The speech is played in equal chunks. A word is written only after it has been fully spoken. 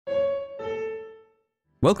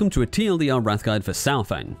Welcome to a TLDR Wrath Guide for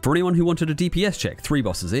Saurfang. For anyone who wanted a DPS check 3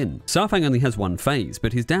 bosses in. Saurfang only has one phase,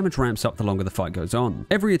 but his damage ramps up the longer the fight goes on.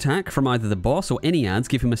 Every attack from either the boss or any adds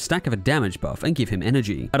give him a stack of a damage buff and give him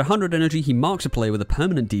energy. At 100 energy, he marks a player with a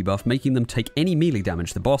permanent debuff, making them take any melee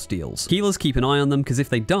damage the boss deals. Healers keep an eye on them because if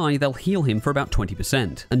they die, they'll heal him for about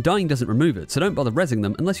 20%. And dying doesn't remove it, so don't bother rezzing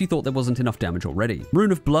them unless you thought there wasn't enough damage already.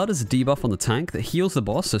 Rune of Blood is a debuff on the tank that heals the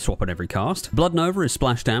boss, so swap on every cast. Blood Nova is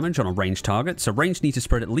splash damage on a ranged target, so ranged need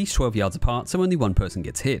to spread at least 12 yards apart so only one person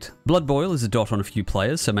gets hit. Blood Boil is a dot on a few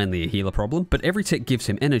players, so mainly a healer problem, but every tick gives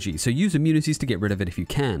him energy, so use immunities to get rid of it if you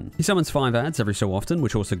can. He summons 5 adds every so often,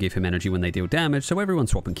 which also give him energy when they deal damage, so everyone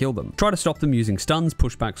swap and kill them. Try to stop them using stuns,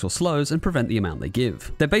 pushbacks, or slows and prevent the amount they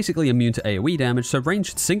give. They're basically immune to AoE damage, so range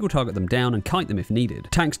should single target them down and kite them if needed.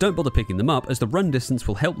 Tanks don't bother picking them up as the run distance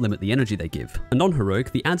will help limit the energy they give. And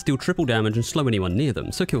non-heroic, the adds deal triple damage and slow anyone near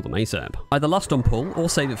them, so kill them ASAP. Either lust on pull or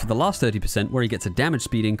save it for the last 30% where he gets a damage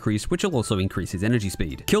speed increase, which will also increase his energy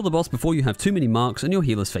speed. Kill the boss before you have too many marks and your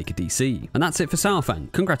healers fake a DC. And that's it for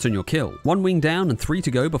Saurfang. Congrats on your kill. 1 wing down and 3 to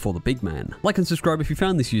go before the big man. Like and subscribe if you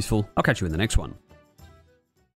found this useful. I'll catch you in the next one.